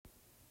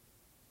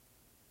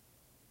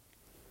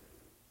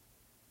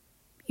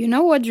You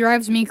know what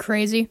drives me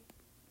crazy?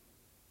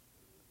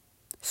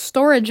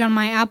 Storage on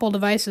my Apple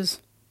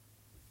devices.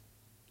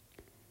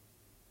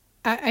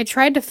 I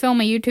tried to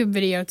film a YouTube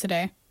video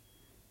today,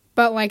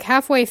 but like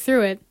halfway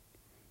through it,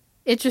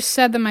 it just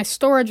said that my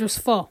storage was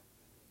full.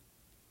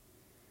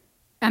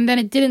 And then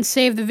it didn't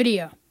save the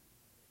video.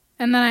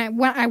 And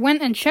then I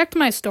went and checked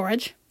my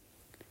storage,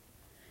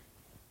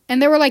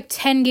 and there were like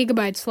 10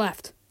 gigabytes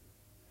left.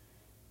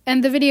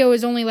 And the video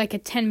is only like a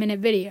 10-minute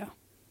video.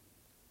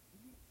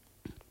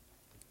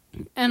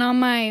 And on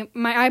my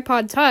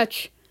iPod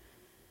Touch,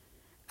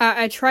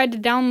 I tried to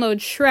download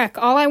Shrek.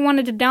 All I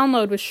wanted to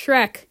download was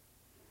Shrek.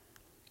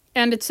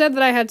 And it said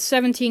that I had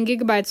 17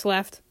 gigabytes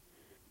left.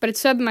 But it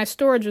said that my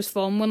storage was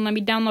full and wouldn't let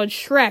me download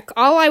Shrek.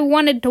 All I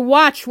wanted to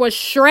watch was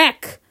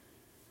Shrek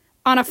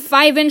on a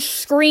 5-inch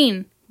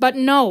screen. But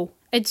no,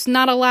 it's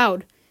not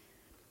allowed.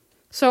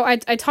 So I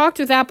talked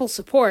with Apple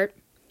support.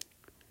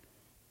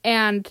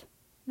 And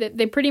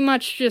they pretty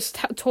much just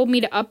told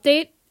me to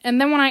update. And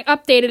then when I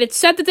updated, it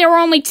said that there were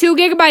only 2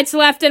 gigabytes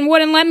left and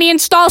wouldn't let me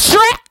install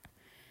Shrek!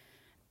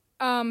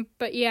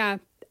 But yeah,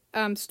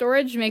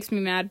 storage makes me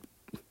mad.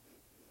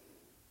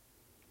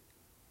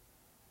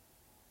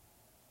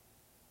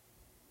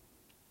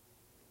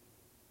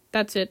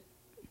 That's it.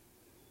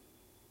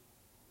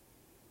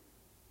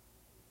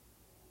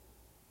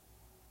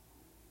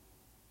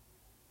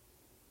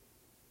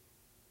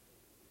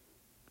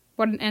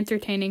 What an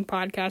entertaining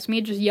podcast.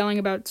 Me just yelling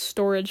about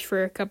storage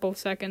for a couple of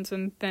seconds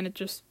and then it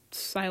just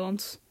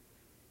silence.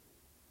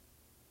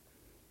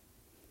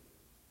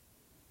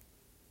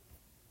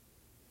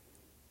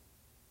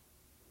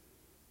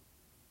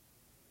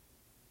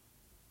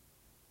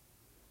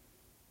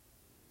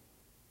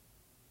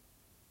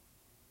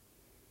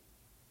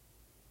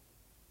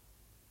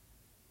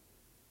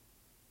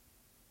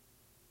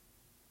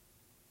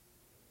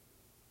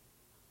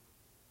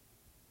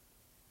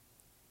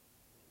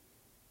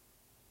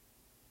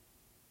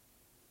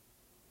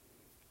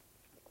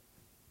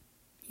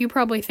 You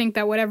probably think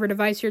that whatever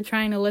device you're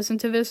trying to listen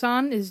to this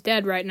on is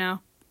dead right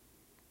now.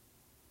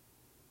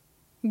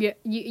 Yeah,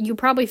 you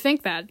probably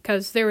think that,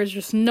 because there was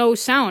just no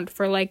sound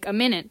for like a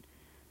minute.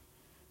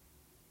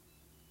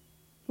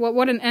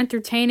 What an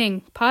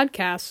entertaining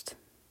podcast.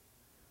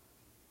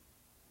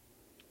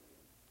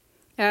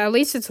 At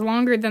least it's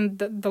longer than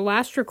the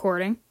last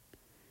recording.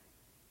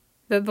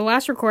 The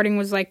last recording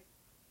was like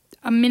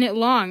a minute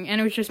long,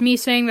 and it was just me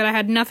saying that I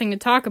had nothing to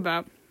talk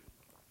about.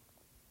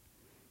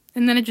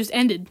 And then it just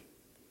ended.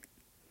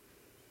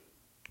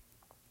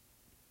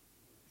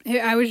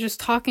 I was just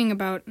talking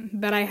about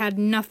that I had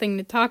nothing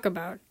to talk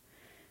about.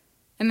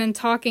 And then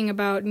talking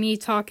about me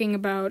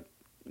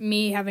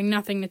having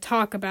nothing to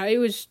talk about. It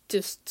was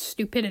just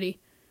stupidity.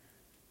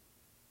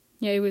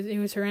 Yeah, it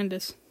was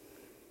horrendous.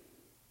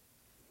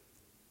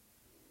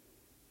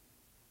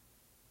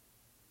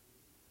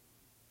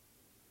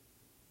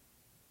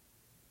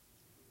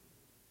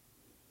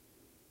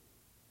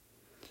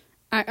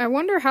 I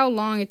wonder how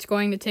long it's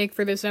going to take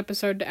for this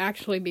episode to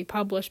actually be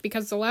published,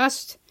 because the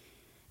last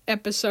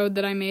episode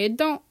that I made,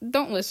 don't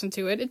listen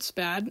to it, it's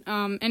bad.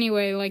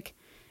 Anyway, like,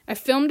 I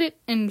filmed it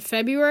in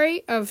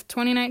February of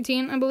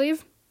 2019, I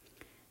believe,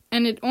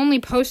 and it only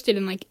posted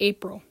in, like,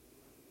 April.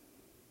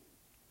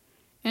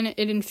 And it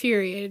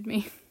infuriated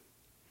me.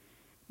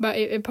 But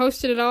it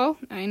posted it all.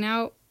 I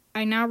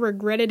now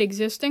regret it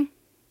existing.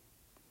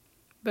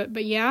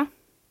 But yeah.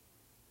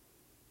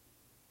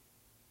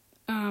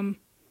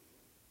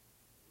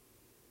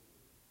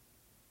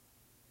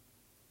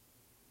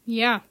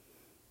 Yeah.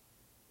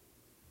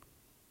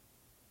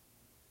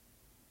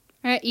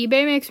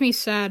 eBay makes me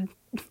sad.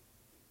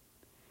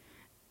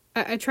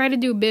 I try to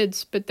do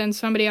bids, but then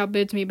somebody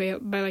outbids me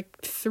by like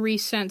 3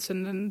 cents,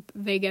 and then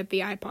they get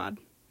the iPod,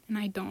 and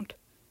I don't.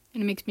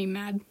 And it makes me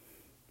mad.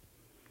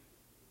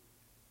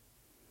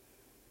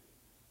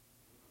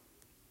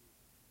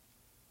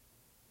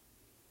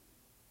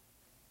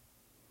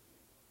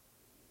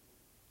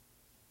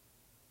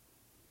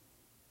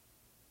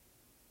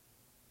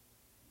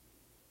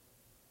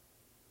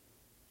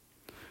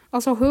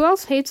 Also, who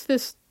else hates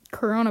this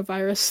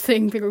coronavirus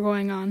thing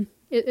going on?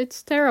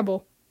 It's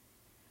terrible.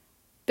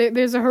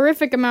 There's a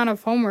horrific amount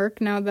of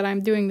homework now that I'm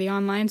doing the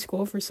online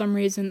school. For some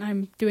reason,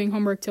 I'm doing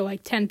homework till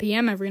like 10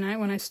 p.m. every night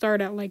when I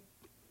start at like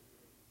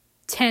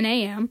 10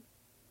 a.m.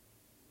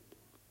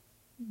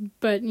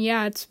 But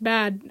yeah, it's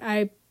bad.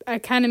 I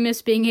kind of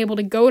miss being able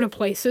to go to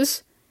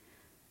places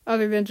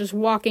other than just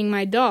walking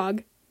my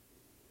dog.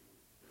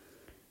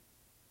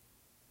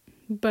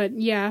 But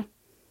yeah.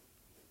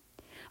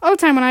 All the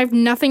time when I have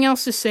nothing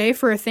else to say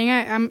for a thing,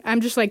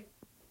 I'm just like,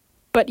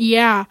 but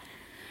yeah.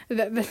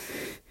 That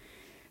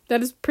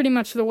is pretty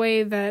much the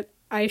way that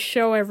I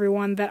show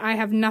everyone that I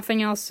have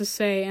nothing else to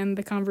say, and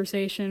the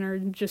conversation or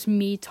just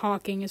me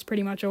talking is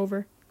pretty much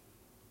over.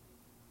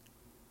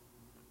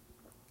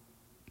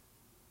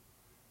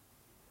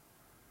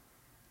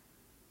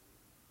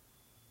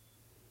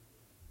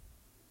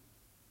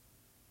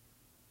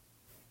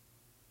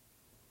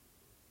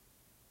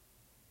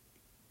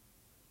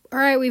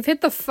 Alright, we've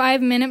hit the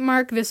 5-minute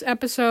mark. This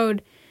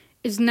episode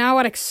is now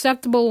at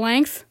acceptable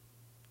length.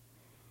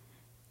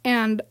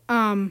 And,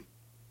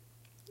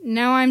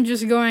 now I'm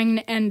just going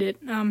to end it.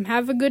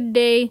 Have a good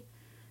day.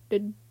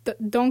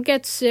 Don't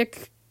get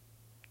sick.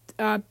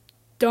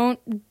 Don't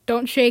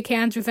shake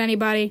hands with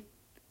anybody.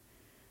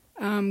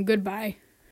 Goodbye.